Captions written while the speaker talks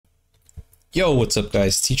Yo, what's up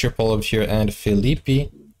guys? Teacher Paul here and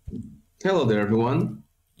Felipe. Hello there, everyone.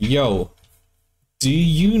 Yo, do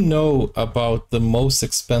you know about the most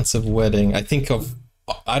expensive wedding? I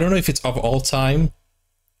don't know if it's of all time,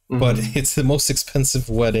 but it's the most expensive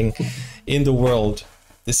wedding in the world.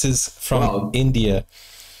 This is from India.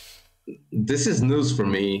 This is news for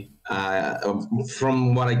me.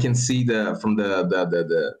 From what I can see, from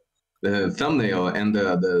the thumbnail and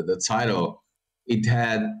the title, it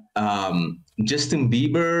had Justin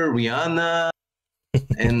Bieber, Rihanna,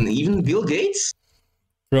 and even Bill Gates.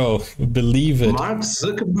 Bro, believe it. Mark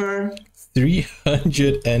Zuckerberg.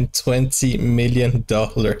 $320 million.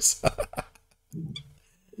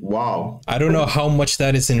 Wow. I don't know how much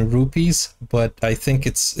that is in rupees, but I think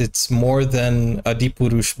it's more than a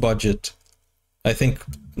Dipurush budget. I think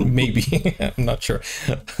maybe, I'm not sure,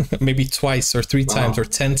 maybe twice or three times or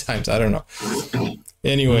 10 times. I don't know.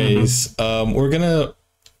 Anyways,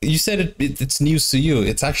 you said it's news to you.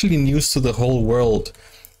 It's actually news to the whole world.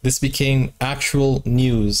 This became actual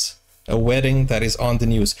news, a wedding that is on the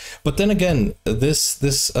news. But then again,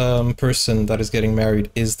 this person that is getting married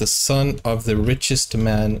is the son of the richest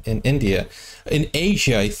man in India, in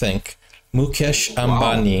Asia, I think, Mukesh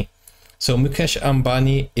Ambani. So Mukesh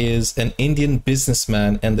Ambani is an Indian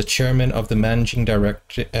businessman and the chairman of the managing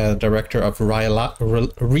director of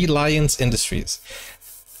Reliance Industries.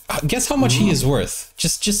 Guess how much he is worth?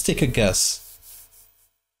 Just take a guess.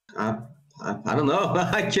 I don't know.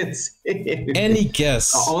 I can't say. Any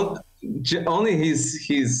guess? Only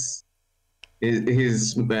his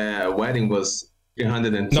wedding was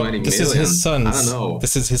 320 million. This is his son's. I don't know.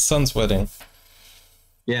 This is his son's wedding.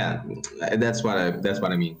 Yeah, that's what I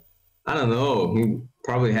mean. I don't know. He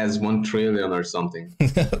probably has 1 trillion or something.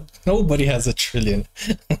 Nobody has a trillion.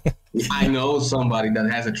 I know somebody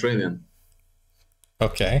that has 1 trillion.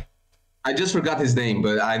 Okay. I just forgot his name,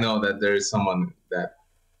 but I know that there is someone that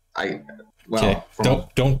okay.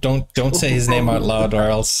 Don't say his name out loud or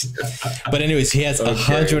else. But anyways, he has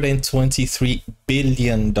 $123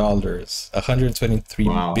 billion.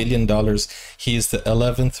 $123 billion. He is the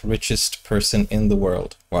 11th richest person in the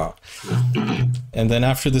world. Wow. And then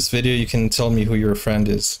after this video, you can tell me who your friend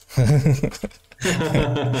is.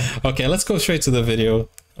 Okay, let's go straight to the video.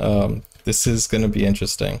 This is going to be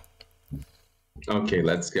interesting. Okay,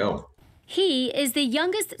 let's go. He is the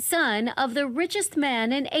youngest son of the richest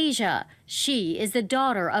man in Asia. She is the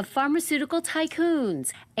daughter of pharmaceutical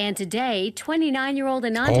tycoons. And today, 29-year-old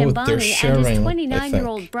Anand Ambani and his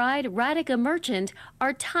 29-year-old bride, Radhika Merchant,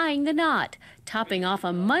 are tying the knot, topping off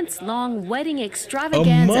a months-long wedding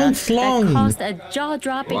extravaganza that cost a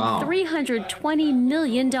jaw-dropping $320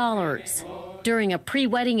 million. During a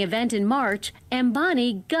pre-wedding event in March,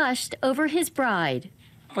 Ambani gushed over his bride.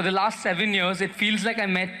 For the last 7 years, it feels like I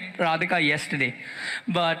met Radhika yesterday.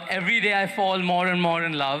 But every day I fall more and more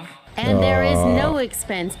in love. And there is no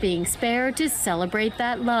expense being spared to celebrate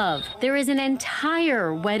that love. There is an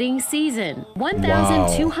entire wedding season.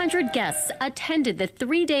 1,200 guests attended the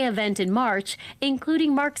 3-day event in March,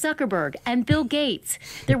 including Mark Zuckerberg and Bill Gates.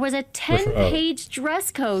 There was a 10-page dress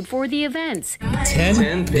code for the events.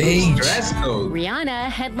 10-page dress code? Rihanna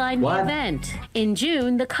headlined the event. In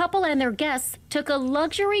June, the couple and their guests took a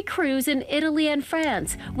luxury cruise in Italy and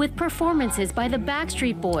France with performances by the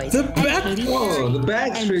Backstreet Boys. The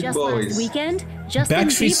Backstreet Boys. Last weekend, Justin Bieber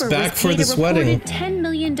was paid a reported $10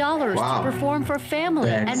 million to perform for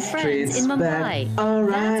family and friends in Mumbai.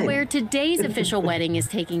 That's where today's official wedding is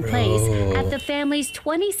taking place, at the family's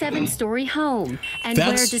 27-story home. And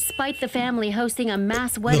where, despite the family hosting a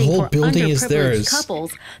mass wedding for underprivileged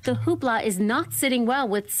couples, the hoopla is not sitting well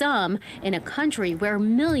with some in a country where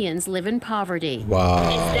millions live in poverty.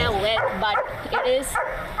 Wow. It's their wealth, but it is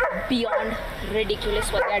beyond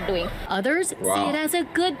ridiculous what they're doing. Others see it as a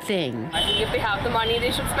good thing. I think if they have the money,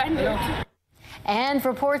 they should spend it. And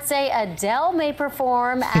reports say Adele may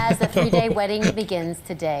perform as the 3-day wedding begins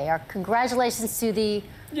today. Our congratulations to the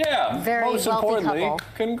very most wealthy importantly, couple.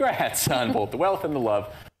 Congrats on both the wealth and the love.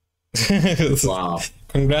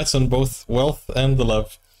 Congrats on both wealth and the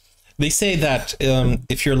love. They say that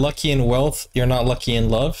if you're lucky in wealth, you're not lucky in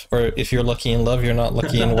love, or if you're lucky in love, you're not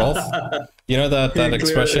lucky in wealth. You know that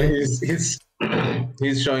expression?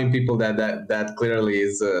 He's showing people that clearly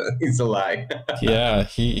is a lie. Yeah,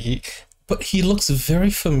 but he looks very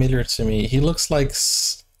familiar to me. He looks like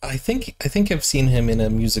I think I've seen him in a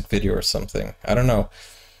music video or something. I don't know.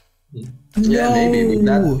 Yeah, maybe with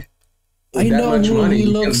that. I know who he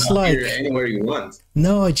looks like. Anywhere you want.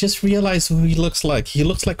 No, I just realized who he looks like. He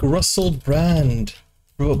looks like Russell Brand,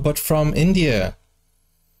 but from India.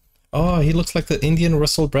 Oh, he looks like the Indian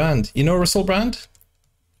Russell Brand. You know Russell Brand?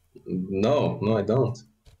 No, I don't.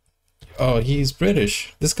 Oh, he's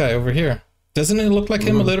British. This guy over here. Doesn't it look like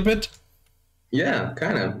him a little bit? Yeah,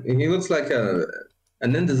 kind of. He looks like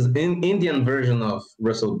an Indian version of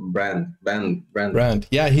Russell Brand.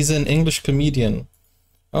 Yeah, he's an English comedian.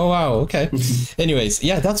 Oh, wow. Okay. Anyways,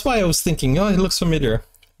 yeah, that's why I was thinking, oh, it looks familiar.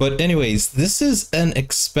 But anyways, this is an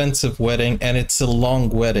expensive wedding, and it's a long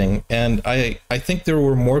wedding. And I think there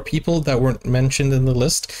were more people that weren't mentioned in the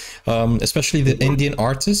list, especially the Indian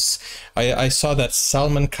artists. I saw that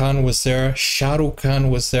Salman Khan was there, Shah Rukh Khan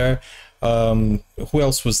was there. Who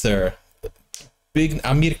else was there? Big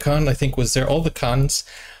Amir Khan, I think, was there. All the Khans.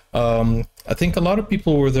 I think a lot of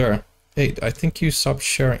people were there. Hey, I think you stopped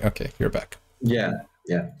sharing. Okay, you're back. Yeah.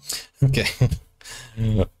 Okay.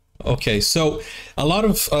 Okay, so a lot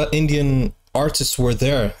of Indian artists were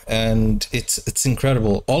there, and it's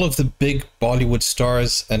incredible. All of the big Bollywood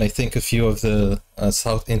stars, and I think a few of the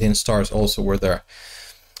South Indian stars also were there.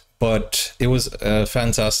 But it was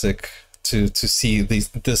fantastic to see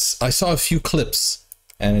this. I saw a few clips,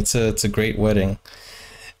 and it's a great wedding.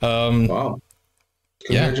 Wow!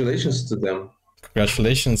 Congratulations to them.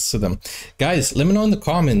 Congratulations to them. Guys, let me know in the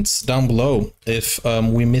comments down below if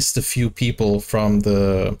we missed a few people from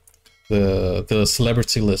the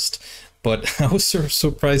celebrity list, but I was so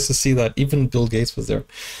surprised to see that even Bill Gates was there.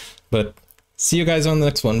 But see you guys on the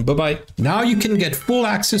next one. Bye bye. Now you can get full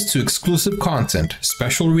access to exclusive content,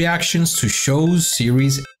 special reactions to shows,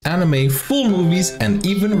 series, anime, full movies, and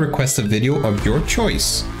even request a video of your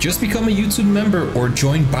choice. Just become a YouTube member or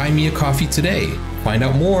join Buy Me a Coffee today. Find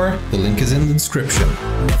out more, the link is in the description.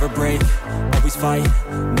 Never break, always fight,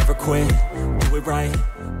 never quit, do it right.